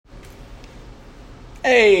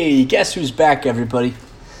Hey, guess who's back, everybody?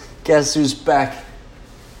 Guess who's back?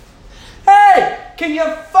 Hey, can you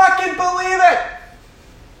fucking believe it?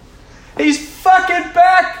 He's fucking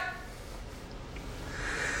back!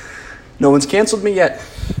 No one's canceled me yet.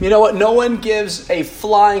 You know what? No one gives a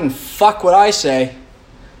flying fuck what I say.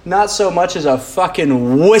 Not so much as a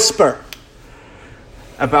fucking whisper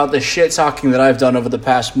about the shit talking that I've done over the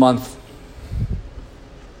past month.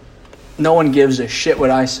 No one gives a shit what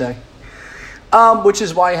I say. Which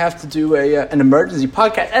is why I have to do an emergency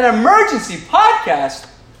podcast. An emergency podcast?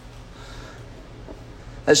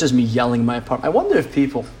 That's just me yelling in my apartment. I wonder if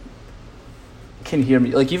people can hear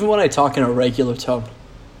me. Like, even when I talk in a regular tone,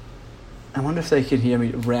 I wonder if they can hear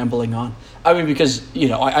me rambling on. I mean, because,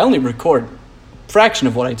 I only record a fraction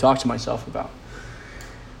of what I talk to myself about.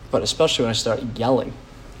 But especially when I start yelling,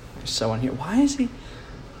 there's someone here. Why is he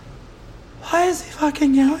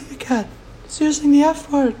fucking yelling again? He's using the F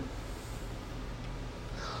word.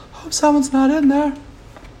 Hope someone's not in there.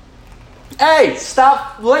 Hey,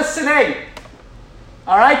 stop listening.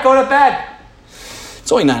 All right, go to bed.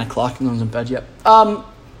 It's only 9 o'clock. No one's in bed yet.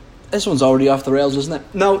 This one's already off the rails, isn't it?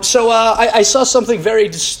 No. So I saw something very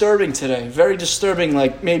disturbing today. Very disturbing,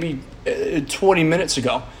 like maybe 20 minutes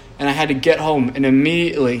ago. And I had to get home and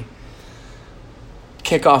immediately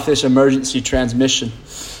kick off this emergency transmission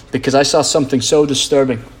because I saw something so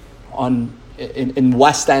disturbing in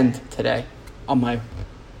West End today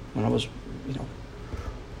when I was,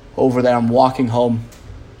 over there. I'm walking home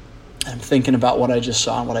and I'm thinking about what I just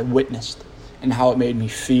saw and what I witnessed and how it made me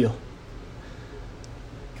feel.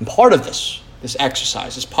 And part of this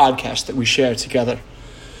exercise, this podcast that we share together,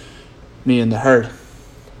 me and the herd,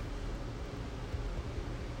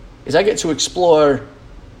 is I get to explore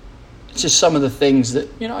just some of the things that,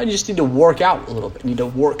 I just need to work out a little bit, need to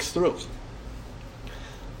work through.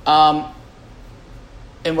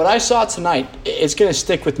 And what I saw tonight, it's going to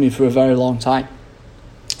stick with me for a very long time.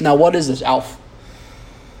 Now, what is this, Alf?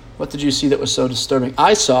 What did you see that was so disturbing?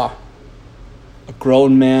 I saw a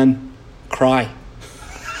grown man cry.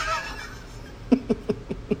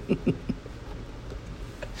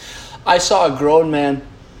 I saw a grown man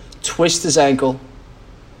twist his ankle,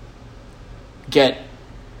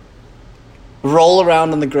 roll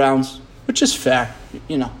around on the ground, which is fair.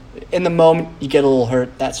 In the moment, you get a little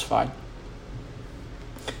hurt. That's fine.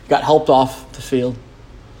 Got helped off the field.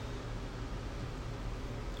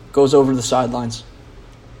 Goes over to the sidelines.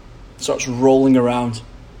 Starts rolling around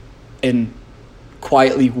and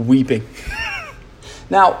quietly weeping.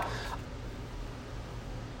 Now,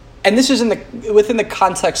 and this is within the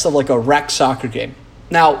context of like a rec soccer game.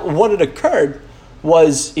 Now, what had occurred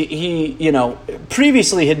was he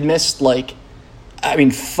previously had missed 5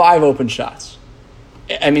 open shots.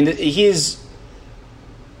 He's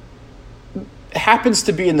happens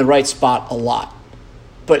to be in the right spot a lot,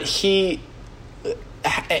 but he's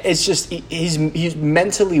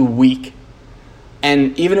mentally weak,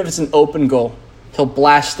 and even if it's an open goal, he'll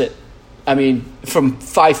blast it. From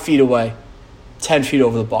 5 feet away, 10 feet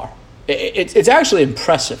over the bar. It's actually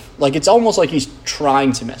impressive. It's almost like he's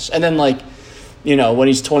trying to miss, and then when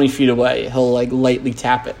he's 20 feet away, he'll lightly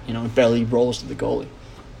tap it. It barely rolls to the goalie.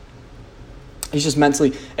 He's just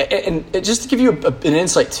mentally, and just to give you an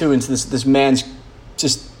insight too into this man's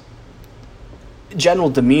just general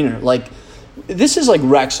demeanor. This is like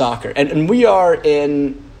rec soccer, and we are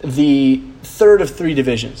in the third of 3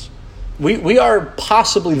 divisions. We are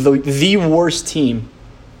possibly the worst team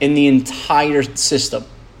in the entire system.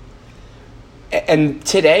 And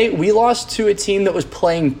today we lost to a team that was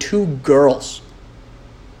playing 2 girls.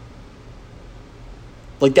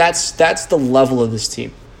 That's the level of this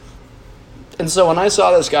team. And so when I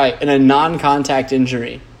saw this guy in a non-contact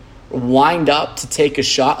injury wind up to take a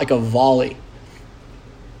shot like a volley,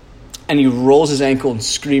 and he rolls his ankle and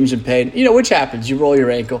screams in pain, which happens, you roll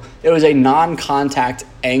your ankle. It was a non-contact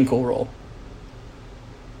ankle roll.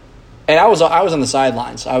 And I was on the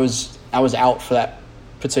sidelines. I was out for that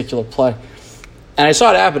particular play. And I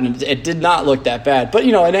saw it happen, and it did not look that bad. But,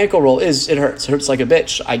 an ankle roll it hurts. It hurts like a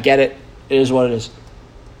bitch. I get it. It is what it is.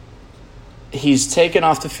 He's taken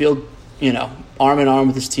off the field, arm in arm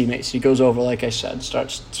with his teammates. He goes over, like I said,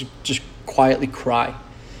 starts to just quietly cry.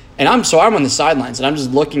 And I'm on the sidelines, and I'm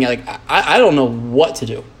just looking at, I don't know what to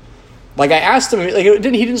do. I asked him, he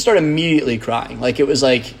didn't start immediately crying. I was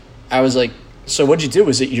like, so what'd you do?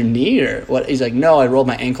 Was it your knee or what? He's like, no, I rolled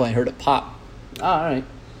my ankle and I heard it pop. Oh, all right.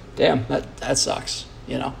 Damn, that sucks,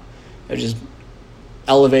 I just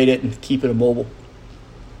elevate it and keep it immobile.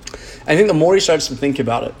 I think the more he starts to think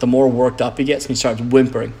about it, the more worked up he gets, and he starts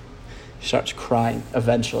whimpering. He starts crying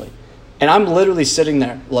eventually. And I'm literally sitting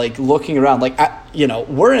there, like, looking around. Like,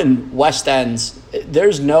 we're in West End.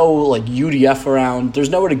 There's no, like, UDF around. There's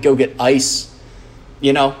nowhere to go get ice,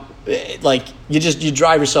 Like, you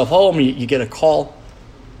drive yourself home, you get a call.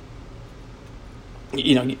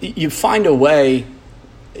 You find a way,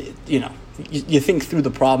 you think through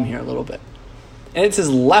the problem here a little bit. And it's his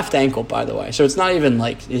left ankle, by the way. So it's not even,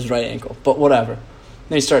 like, his right ankle. But whatever.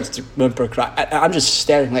 Then he starts to whimper, cry. I'm just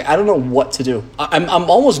staring. Like, I don't know what to do. I'm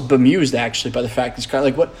almost bemused, actually, by the fact he's crying.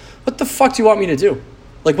 Like, what the fuck do you want me to do?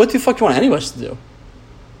 Like, what the fuck do you want any of us to do?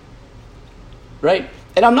 Right?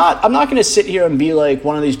 And I'm not going to sit here and be like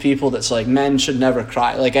one of these people that's like, men should never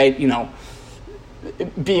cry. Like,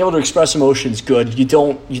 being able to express emotions, good. You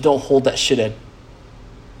don't hold that shit in.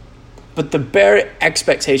 But the bare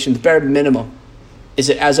expectation, the bare minimum, is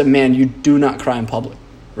that as a man, you do not cry in public,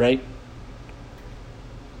 right?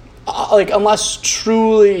 Unless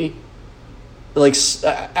truly, there's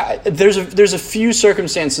a few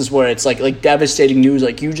circumstances where it's like devastating news,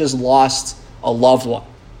 like you just lost a loved one,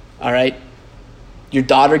 all right? Your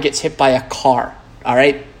daughter gets hit by a car, all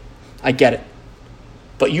right? I get it.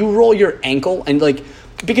 But you roll your ankle and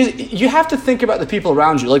because you have to think about the people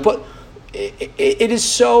around you. Like it is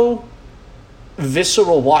so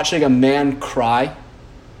visceral watching a man cry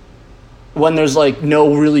when there's like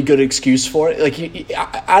no really good excuse for it. Like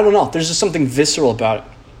I don't know, there's just something visceral about it.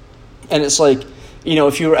 And it's like,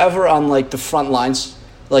 if you were ever on like the front lines,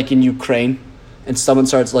 like in Ukraine, and someone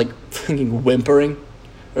starts like fucking whimpering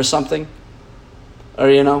or something,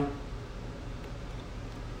 or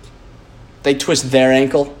they twist their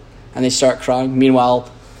ankle and they start crying. Meanwhile,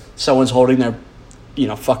 someone's holding their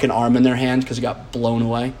fucking arm in their hand because it got blown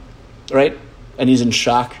away, right? And he's in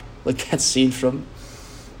shock, like that scene from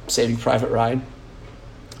Saving Private Ryan.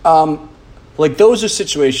 Like those are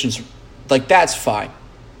situations, like that's fine.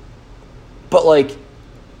 But like,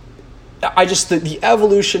 the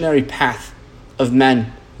evolutionary path of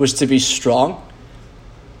men was to be strong.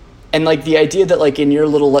 And like the idea that like in your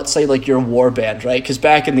little, let's say like your war band, right? Because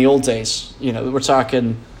back in the old days, we're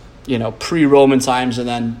talking, pre-Roman times and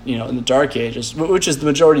then, in the Dark Ages, which is the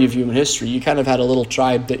majority of human history, you kind of had a little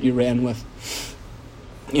tribe that you ran with,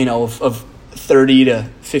 of 30 to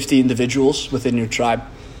 50 individuals within your tribe.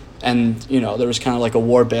 And, there was kind of like a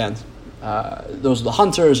war band. Those were the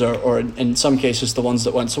hunters or in some cases the ones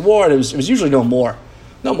that went to war. And it was usually no more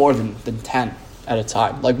than 10 at a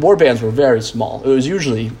time. Like war bands were very small. It was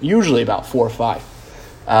usually about 4 or 5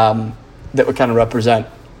 that would kind of represent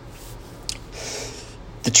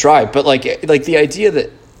the tribe. But like the idea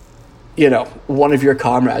that one of your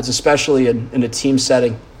comrades, especially in a team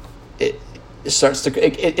setting,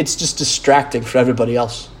 it's just distracting for everybody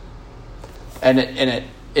else, and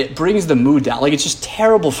it brings the mood down. Like it's just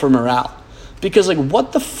terrible for morale, because like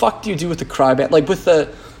what the fuck do you do with the cry band? Like with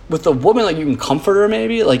the woman, like you can comfort her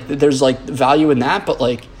maybe, like there's like value in that, but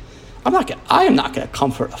like I am not gonna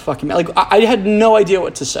comfort a fucking man. Like I had no idea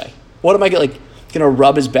what to say. What am I gonna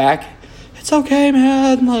rub his back? It's okay,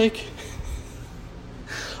 man. Like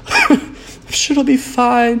shit'll be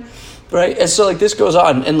fine, right? And so like this goes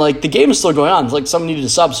on, and like the game is still going on. It's like someone needed a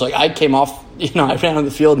sub, so like I came off. I ran on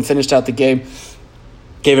the field and finished out the game.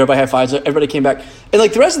 Gave everybody high fives. Everybody came back, and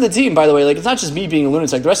like the rest of the team, by the way, like it's not just me being a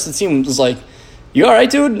lunatic. The rest of the team was like, "You all right,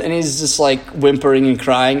 dude?" And he's just like whimpering and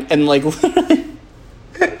crying, and like literally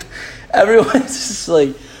everyone's just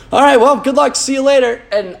like, "All right, well, good luck. See you later."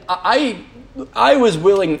 And I was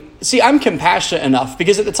willing. See, I'm compassionate enough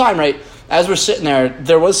because at the time, right, as we're sitting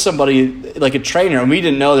there was somebody like a trainer, and we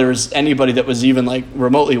didn't know there was anybody that was even like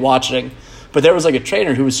remotely watching. But there was like a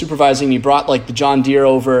trainer who was supervising. And he brought like the John Deere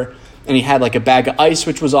over, and he had like a bag of ice,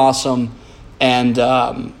 which was awesome. And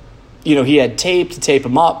he had tape to tape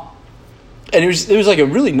him up. And it was like a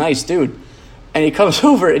really nice dude. And he comes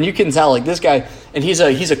over, and you can tell like this guy, and he's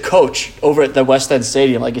a coach over at the West End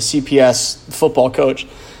Stadium, like a CPS football coach.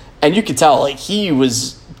 And you could tell like he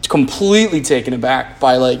was completely taken aback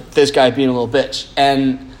by like this guy being a little bitch,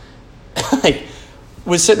 and like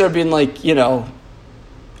was sitting there being like,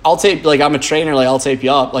 I'll tape, like I'm a trainer, like I'll tape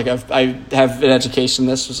you up, like I have an education in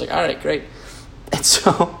this. Was like, all right, great. And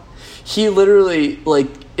so he literally, like,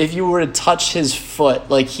 if you were to touch his foot,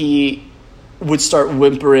 like he would start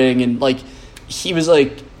whimpering, and like he was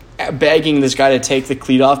like begging this guy to take the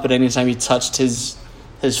cleat off, but anytime he touched his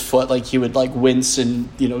foot, like he would like wince and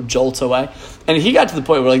jolt away. And he got to the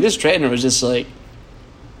point where like this trainer was just like,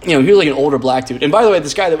 he was like an older black dude. And by the way,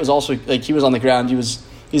 this guy that was also like, he was on the ground,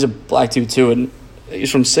 he's a black dude too, and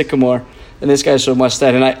he's from Sycamore, and this guy's from West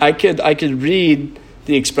End. And I could read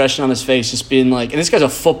the expression on his face, just being like, and this guy's a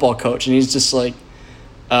football coach, and he's just like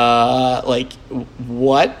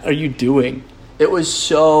what are you doing? It was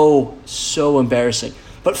so embarrassing.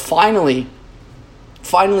 But finally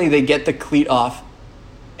they get the cleat off.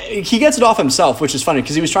 He gets it off himself, which is funny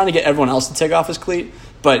because he was trying to get everyone else to take off his cleat,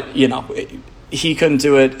 but he couldn't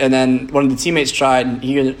do it. And then one of the teammates tried,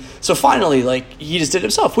 and so finally, he just did it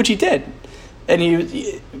himself, which he did, and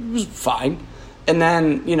he was fine. And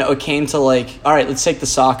then it came to all right, let's take the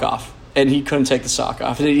sock off, and he couldn't take the sock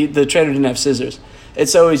off. The trainer didn't have scissors, and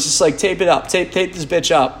so he's just tape it up, tape this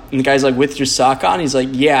bitch up. And the guy's with your sock on. He's like,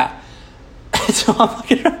 yeah. And so I'm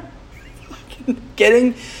looking around,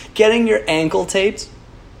 getting your ankle taped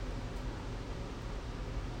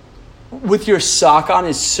with your sock on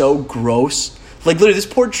is so gross. Literally, this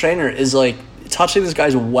poor trainer is touching this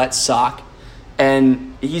guy's wet sock,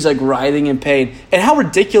 and he's writhing in pain. And how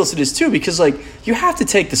ridiculous it is too, because you have to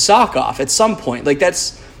take the sock off at some point.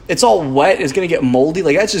 It's all wet, it's gonna get moldy.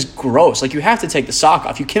 That's just gross. You have to take the sock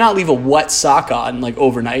off. You cannot leave a wet sock on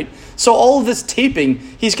overnight. So all of this taping,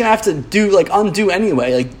 he's gonna have to do undo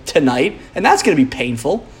anyway, tonight, and that's gonna be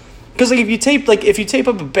painful. Because if you tape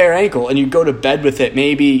up a bare ankle and you go to bed with it,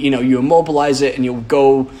 maybe you immobilize it and you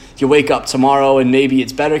wake up tomorrow and maybe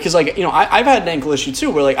it's better. Because I've had an ankle issue too,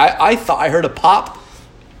 where I thought I heard a pop.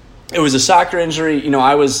 It was a soccer injury.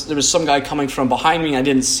 There was some guy coming from behind me. I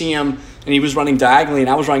didn't see him, and he was running diagonally, and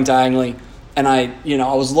I was running diagonally, and I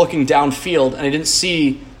was looking downfield, and I didn't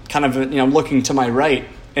see looking to my right,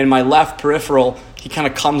 and my left peripheral, he kind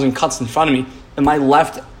of comes and cuts in front of me, and my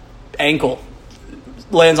left ankle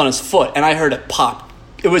lands on his foot, and I heard it pop.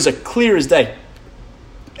 It was clear as day.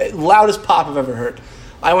 Loudest pop I've ever heard.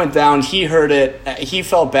 I went down, he heard it, he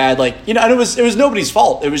felt bad, and it was nobody's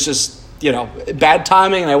fault. It was just, bad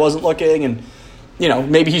timing, and I wasn't looking, and,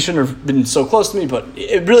 maybe he shouldn't have been so close to me, but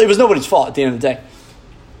it was nobody's fault at the end of the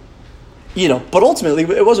day. But ultimately,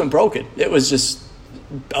 it wasn't broken. It was just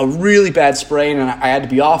a really bad sprain, and I had to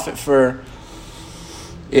be off it for,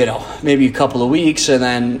 maybe a couple of weeks, and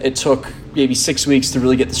then it took maybe 6 weeks to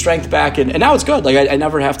really get the strength back, and now it's good. I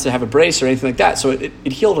never have to have a brace or anything like that, so it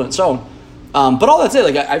healed on its own. But all that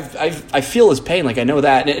said, I feel his pain, I know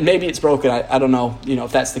that, and maybe it's broken. I don't know,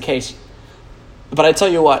 if that's the case. But I tell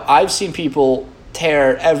you what, I've seen people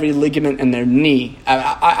tear every ligament in their knee.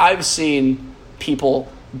 I've seen people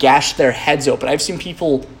gash their heads open. I've seen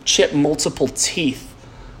people chip multiple teeth.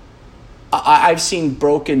 I've seen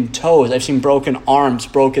broken toes. I've seen broken arms,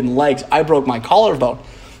 broken legs. I broke my collarbone.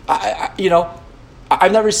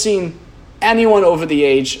 I've never seen anyone over the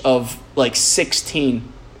age of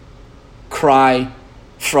 16 cry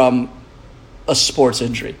from a sports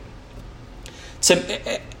injury.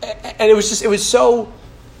 And it was so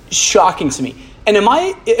shocking to me. And am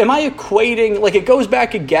I equating, it goes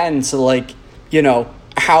back again to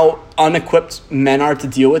how unequipped men are to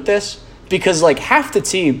deal with this, because half the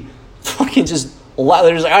team fucking just,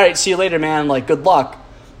 they're just all right, see you later, man, good luck.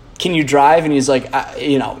 Can you drive? And he's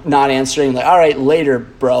not answering, all right, later,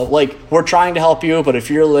 bro. We're trying to help you, but if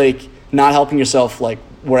you're not helping yourself,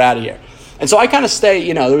 we're out of here. And so I kind of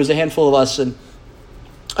stay, there was a handful of us, and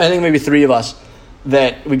I think maybe 3 of us,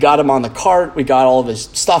 that we got him on the cart, we got all of his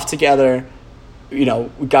stuff together, we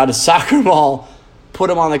got his soccer ball, put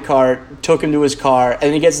him on the cart, took him to his car, and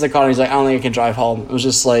then he gets to the car and he's I don't think I can drive home. It was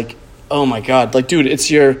just oh my God, dude,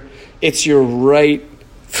 it's your right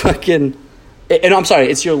fucking, and I'm sorry,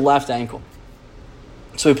 it's your left ankle.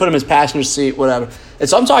 So we put him in his passenger seat, whatever. And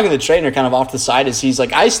so I'm talking to the trainer kind of off the side as he's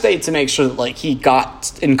I stayed to make sure that he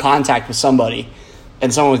got in contact with somebody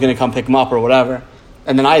and someone was going to come pick him up or whatever.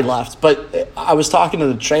 And then I left. But I was talking to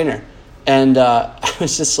the trainer, and I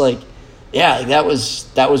was just yeah, that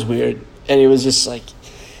was weird. And he was just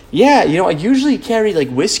yeah, I usually carry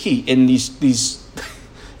whiskey in these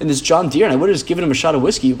in this John Deere, and I would have just given him a shot of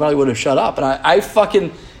whiskey. He probably would have shut up. And I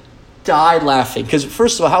fucking died laughing, because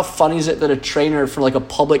first of all, how funny is it that a trainer for a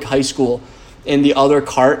public high school in the other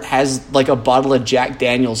cart has a bottle of Jack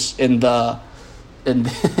Daniels in the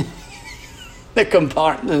the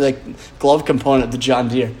compartment, the glove component of the John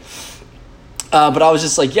Deere. But I was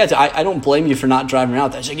just yeah, I don't blame you for not driving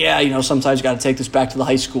around. I was yeah, sometimes you got to take this back to the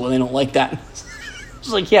high school, and they don't like that. I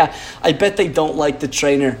was yeah, I bet they don't like the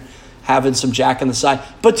trainer having some Jack on the side.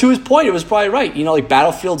 But to his point, it was probably right.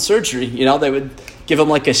 Battlefield surgery. They would give him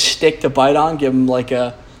a stick to bite on, give him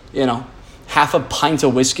a, half a pint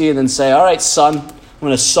of whiskey, and then say, all right, son, I'm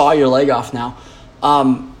going to saw your leg off now.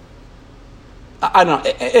 I don't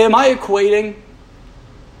know. Am I equating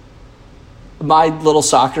my little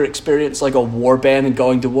soccer experience a war band and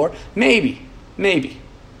going to war? Maybe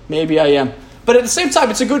I am. But at the same time,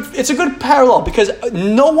 it's a good parallel, because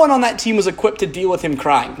no one on that team was equipped to deal with him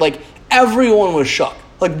crying. Everyone was shook.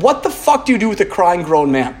 What the fuck do you do with a crying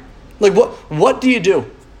grown man? What do you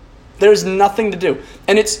do? There's nothing to do.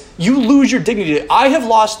 And you lose your dignity. I have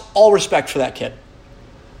lost all respect for that kid.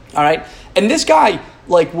 All right? And this guy,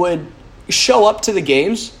 like, would show up to the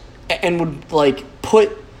games and would, like,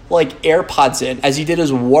 put, like, AirPods in as he did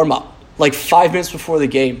his warm-up, like, 5 minutes before the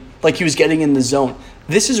game. Like, he was getting in the zone.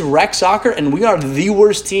 This is rec soccer, and we are the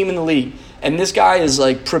worst team in the league. And this guy is,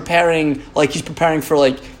 like, preparing for,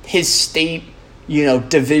 like, his state,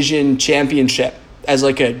 division championship as,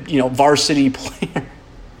 like, a, varsity player.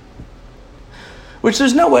 Which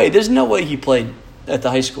there's no way he played at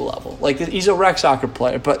the high school level. Like, he's a rec soccer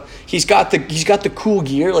player, but he's got the cool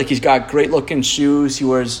gear. Like, he's got great looking shoes. He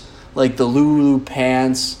wears, like, the Lulu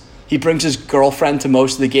pants. He brings his girlfriend to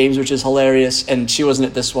most of the games, which is hilarious. And she wasn't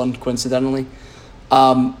at this one, coincidentally.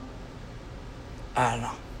 I don't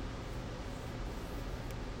know.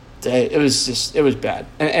 It was bad.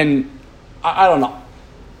 And I don't know.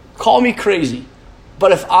 Call me crazy.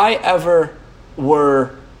 But if I ever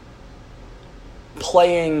were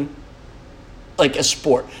playing, like, a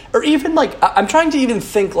sport, or even, like, I'm trying to even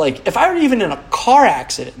think, like, if I were even in a car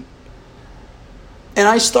accident and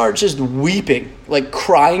I start just weeping, like,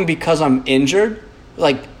 crying because I'm injured,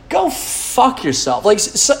 like, go fuck yourself. Like,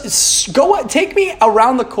 go take me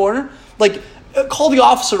around the corner, like, call the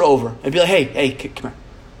officer over and be like, hey, come here.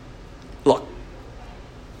 Look,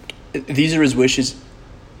 these are his wishes.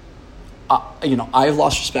 I have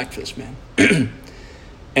lost respect for this man.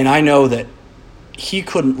 And I know that he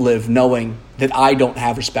couldn't live knowing that I don't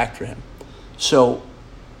have respect for him. So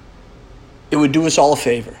it would do us all a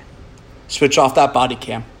favor. Switch off that body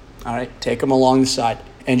cam. All right? Take him along the side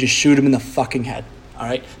and just shoot him in the fucking head. All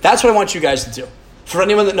right? That's what I want you guys to do. For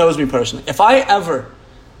anyone that knows me personally, if I ever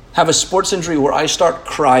have a sports injury where I start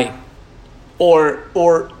crying,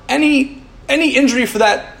 or any injury for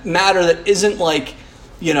that matter that isn't, like,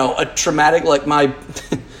 a traumatic, like my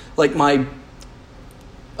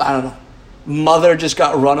I don't know, mother just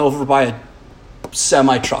got run over by a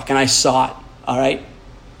semi-truck and I saw it, all right?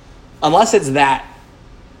 Unless it's that,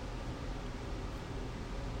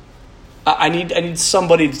 I need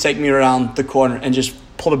somebody to take me around the corner and just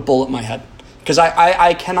put a bullet in my head. Because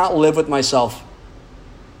I cannot live with myself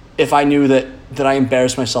if I knew that I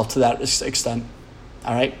embarrassed myself to that extent.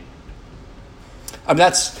 All right? I mean,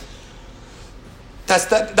 that's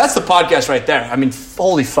the podcast right there. I mean,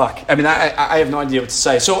 holy fuck. I mean, I have no idea what to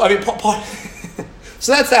say. So, I mean,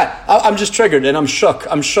 so that's that. I'm just triggered and I'm shook.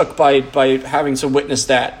 I'm shook by having to witness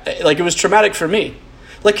that. Like, it was traumatic for me.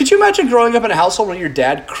 Like, could you imagine growing up in a household where your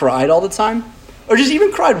dad cried all the time? Or just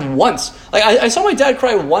even cried once? Like, I saw my dad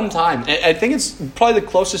cry one time. I think it's probably the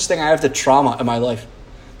closest thing I have to trauma in my life.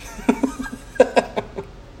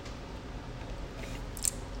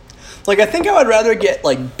 Like, I think I would rather get,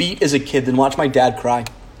 like, beat as a kid than watch my dad cry.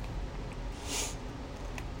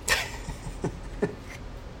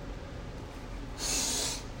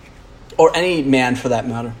 Or any man, for that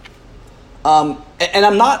matter. And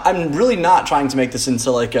I'm really not trying to make this into,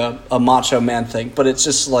 like, a macho man thing, but it's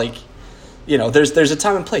just, like, there's a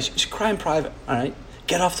time and place. You should cry in private, all right?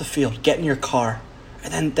 Get off the field, get in your car,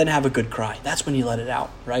 and then have a good cry. That's when you let it out,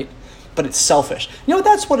 right? But it's selfish.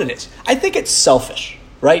 That's what it is. I think it's selfish,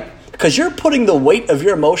 right? Because you're putting the weight of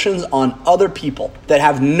your emotions on other people that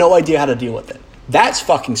have no idea how to deal with it. That's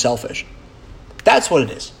fucking selfish. That's what it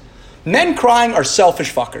is. Men crying are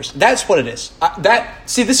selfish fuckers. That's what it is.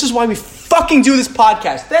 See, this is why we fucking do this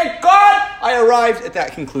podcast. Thank God I arrived at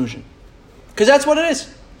that conclusion. Because that's what it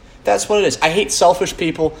is. That's what it is. I hate selfish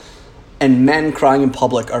people, and men crying in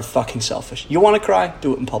public are fucking selfish. You want to cry?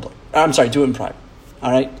 Do it in public. Do it in private. All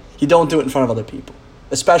right? You don't do it in front of other people.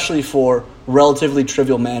 Especially for relatively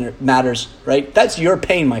trivial matters, right? That's your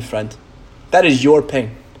pain, my friend. That is your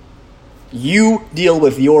pain. You deal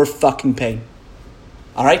with your fucking pain.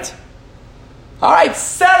 All right? All right,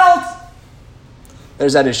 settled.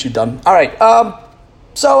 There's that issue done. All right,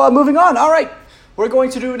 so moving on. All right, we're going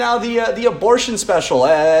to do now the abortion special.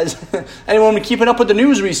 As anyone been keeping up with the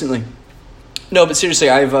news recently? No, but seriously,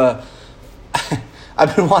 I've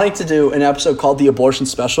been wanting to do an episode called The Abortion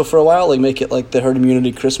Special for a while, like make it like the herd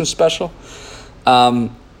immunity Christmas special. But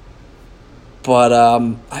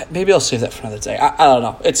maybe I'll save that for another day. I don't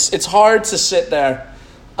know. It's hard to sit there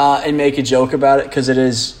and make a joke about it because it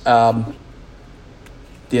is,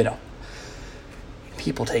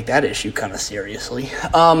 people take that issue kind of seriously.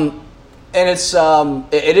 And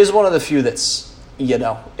it is one of the few that's,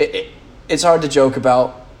 it's hard to joke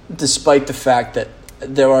about, despite the fact that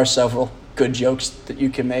there are several good jokes that you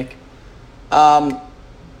can make on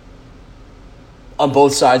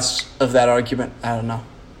both sides of that argument. I don't know.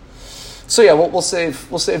 So yeah, we'll save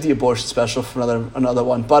the abortion special for another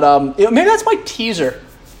one. But maybe that's my teaser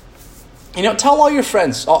Tell all your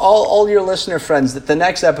friends, all your listener friends, that the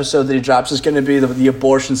next episode that he drops is going to be the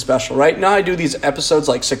abortion special. Right now, I do these episodes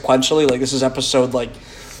like sequentially. Like this is episode I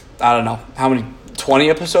don't know how many 20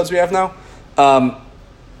 episodes we have now.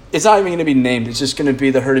 It's not even going to be named. It's just going to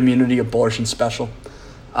be the herd immunity abortion special.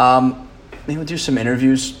 Maybe we'll do some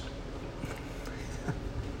interviews.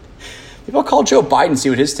 Maybe I'll call Joe Biden, see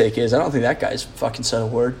what his take is. I don't think that guy's fucking said a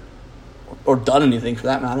word or done anything for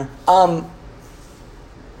that matter.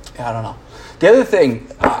 I don't know. The other thing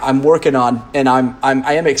I'm working on, and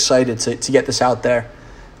I am excited to get this out there,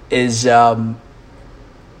 is I've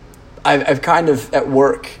kind of at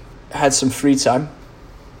work had some free time,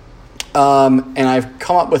 and I've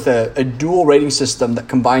come up with a dual rating system that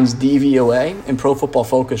combines DVOA and Pro Football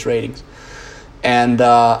Focus ratings, and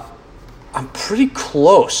I'm pretty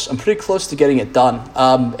close. I'm pretty close to getting it done.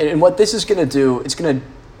 And what this is going to do, it's going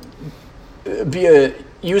to be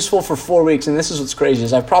useful for 4 weeks. And this is what's crazy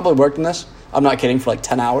is I've probably worked on this. I'm not kidding, for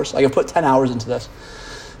 10 hours. I've put 10 hours into this.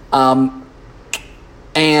 And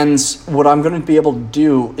what I'm going to be able to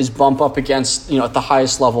do is bump up against, at the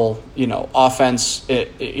highest level, offense,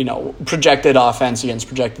 projected offense against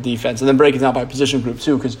projected defense, and then break it down by position group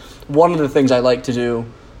too. Because one of the things I like to do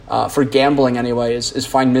for gambling anyway is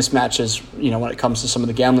find mismatches, when it comes to some of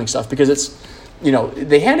the gambling stuff, because it's, the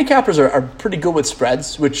handicappers are pretty good with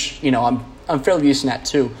spreads, which, I'm fairly decent at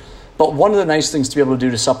too. But one of the nice things to be able to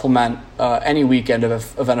do to supplement any weekend of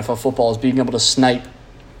NFL football is being able to snipe,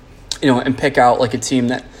 and pick out like a team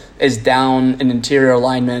that is down an interior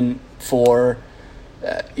lineman for,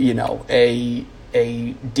 a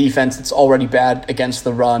defense that's already bad against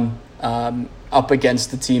the run, up against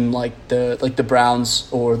the team like the Browns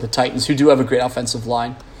or the Titans, who do have a great offensive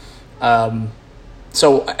line.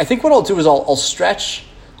 So I think what I'll do is I'll stretch.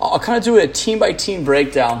 I'll kind of do a team by team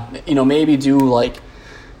breakdown. Maybe do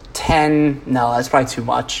 10. No, that's probably too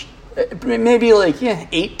much. Maybe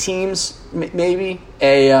 8 teams, maybe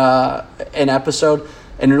an episode,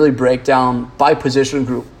 and really break down by position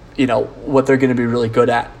group. What they're going to be really good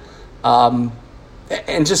at, and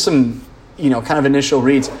just some kind of initial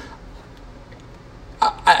reads.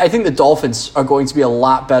 I think the Dolphins are going to be a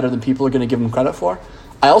lot better than people are going to give them credit for.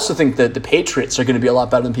 I also think that the Patriots are going to be a lot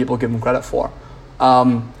better than people give them credit for.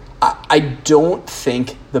 I don't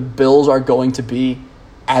think the Bills are going to be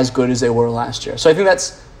as good as they were last year. So I think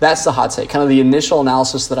that's the hot take. Kind of the initial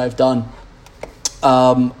analysis that I've done.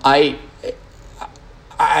 I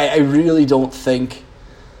really don't think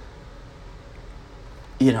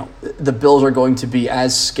the Bills are going to be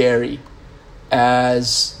as scary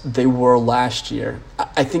as they were last year.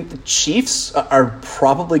 I think the Chiefs are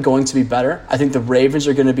probably going to be better. I think the Ravens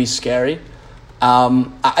are going to be scary.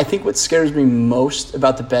 I think what scares me most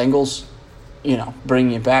about the Bengals,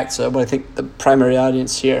 bringing it back to what I think the primary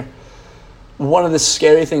audience here, one of the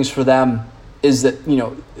scary things for them is that,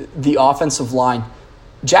 the offensive line,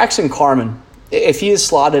 Jackson Carman, if he is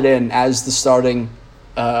slotted in as the starting,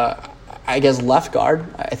 left guard,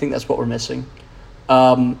 I think that's what we're missing.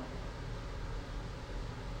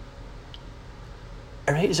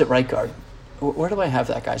 Right, is it right guard? Where do I have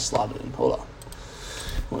that guy slotted in? Hold on.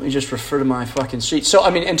 Let me just refer to my fucking sheet. So,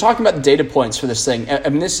 and talking about the data points for this thing,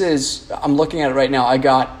 I'm looking at it right now. I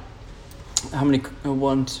got, how many?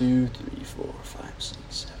 1, 2, 3, 4, 5, 6,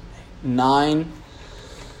 7, 8, 9.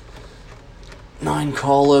 9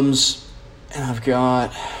 columns, and I've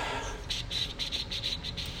got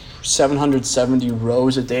 770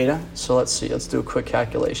 rows of data. So let's see. Let's do a quick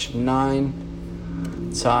calculation.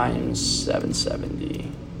 9 times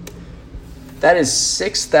 770. That is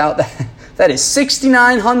 6,000. That is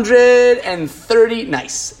 6,930.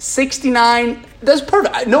 Nice. 69. That's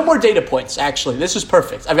perfect. No more data points, actually. This is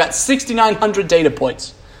perfect. I've got 6,900 data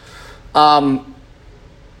points.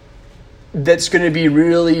 That's going to be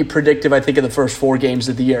really predictive, I think, of the first 4 games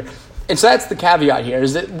of the year. And so that's the caveat here,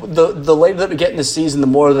 is that the later that we get in the season, the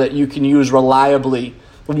more that you can use reliably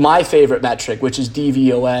my favorite metric, which is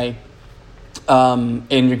DVOA,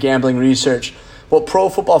 in your gambling research. What Pro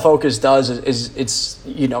Football Focus does is it's,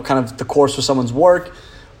 kind of the course of someone's work.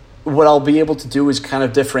 What I'll be able to do is kind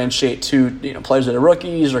of differentiate two, players that are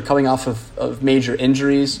rookies or coming off of major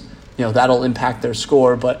injuries. That'll impact their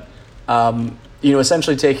score. But,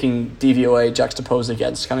 essentially taking DVOA juxtaposed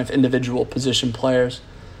against kind of individual position players,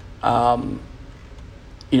 it's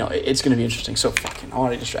going to be interesting. So I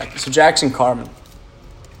want to distract you. So Jackson Carman,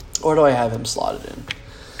 where do I have him slotted in?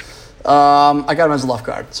 I got him as a left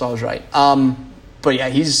guard, so I was right. But yeah,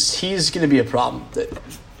 he's going to be a problem.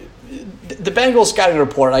 The Bengals scouting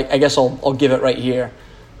report, I guess I'll give it right here.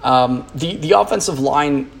 The offensive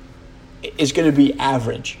line is going to be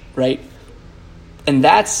average, right? And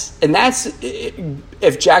that's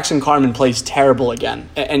if Jackson Carman plays terrible again,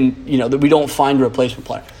 and that we don't find a replacement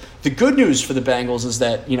player. The good news for the Bengals is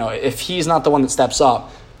that if he's not the one that steps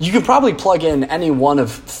up, you can probably plug in any one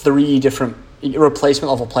of 3 different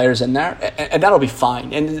replacement level players in there, and that'll be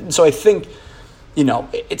fine. And so I think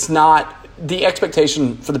it's not the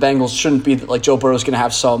expectation for the Bengals shouldn't be that like Joe Burrow's going to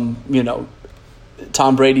have some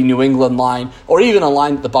Tom Brady New England line, or even a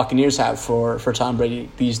line that the Buccaneers have for Tom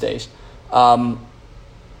Brady these days.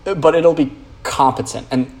 But it'll be competent,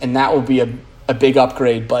 and that will be a big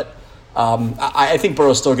upgrade. But I think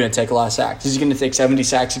Burrow's still going to take a lot of sacks. Is he going to take 70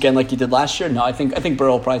 sacks again like he did last year? No, I think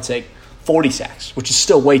Burrow will probably take 40 sacks, which is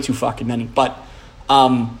still way too fucking many. But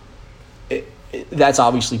that's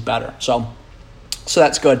obviously better. So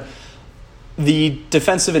that's good. The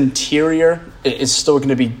defensive interior is still going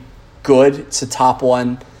to be good. It's a top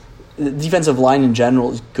one. The defensive line in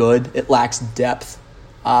general is good. It lacks depth.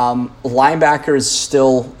 Linebacker is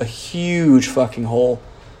still a huge fucking hole.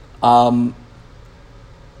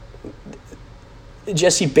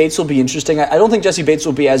 Jesse Bates will be interesting. I don't think Jesse Bates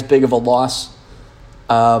will be as big of a loss,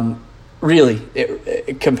 really,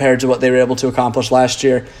 compared to what they were able to accomplish last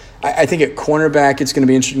year. I think at cornerback, it's going to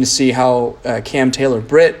be interesting to see how Cam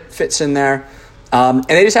Taylor-Britt fits in there. And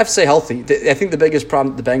they just have to stay healthy. I think the biggest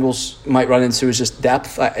problem the Bengals might run into is just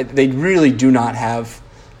depth. They really do not have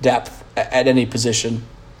depth at any position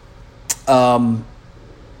on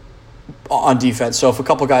defense. So if a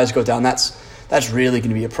couple guys go down, that's really going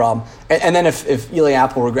to be a problem. And then if Eli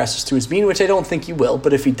Apple regresses to his mean, which I don't think he will,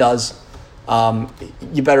 but if he does,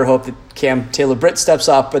 you better hope that Cam Taylor-Britt steps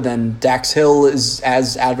up, and then Dax Hill is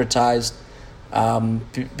as advertised,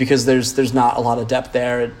 because there's not a lot of depth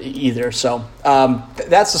there either. So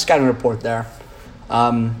that's the scouting report there.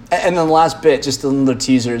 And then the last bit, just another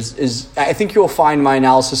teaser, is I think you'll find my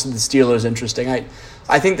analysis of the Steelers interesting.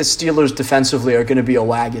 I think the Steelers defensively are going to be a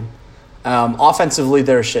wagon. Offensively,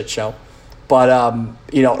 they're a shit show. But,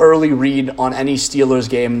 early read on any Steelers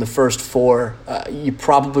game in the first 4, you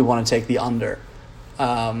probably want to take the under,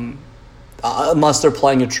 unless they're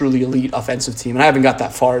playing a truly elite offensive team. And I haven't got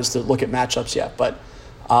that far as to look at matchups yet. But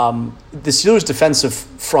the Steelers' defensive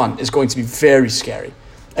front is going to be very scary.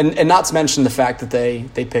 And not to mention the fact that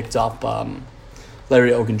they picked up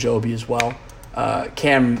Larry Ogunjobi as well.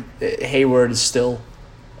 Cam Hayward is still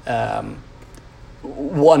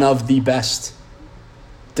one of the best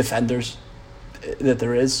defenders that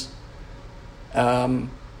there is. JJ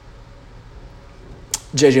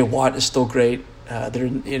Watt is still great.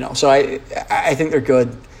 So I think they're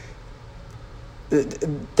good.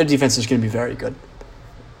 Their defense is going to be very good,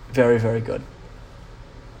 very, very good.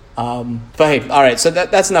 But hey, all right. So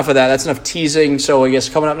that's enough of that. That's enough teasing. So I guess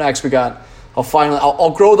coming up next,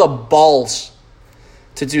 I'll grow the balls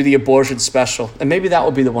to do the abortion special, and maybe that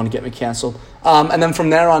will be the one to get me canceled. And then from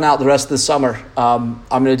there on out, the rest of the summer, I'm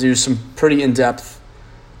going to do some pretty in-depth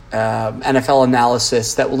NFL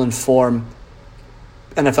analysis that will inform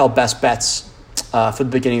NFL best bets for the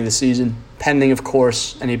beginning of the season, pending, of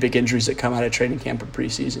course, any big injuries that come out of training camp or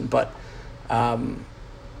preseason. But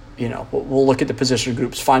we'll look at the position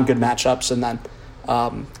groups, find good matchups, and then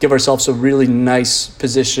give ourselves a really nice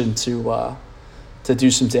position to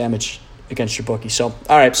do some damage against your bookie. So,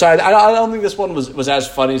 all right. So I don't think this one was as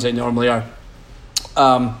funny as they normally are,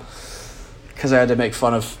 because I had to make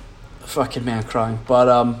fun of a fucking man crying.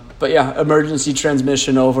 But yeah, emergency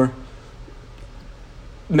transmission over.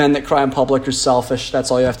 Men that cry in public are selfish.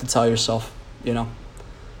 That's all you have to tell yourself.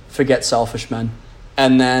 Forget selfish men.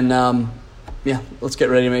 And then let's get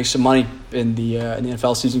ready to make some money in the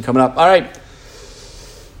NFL season coming up. All right.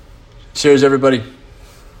 Cheers, everybody.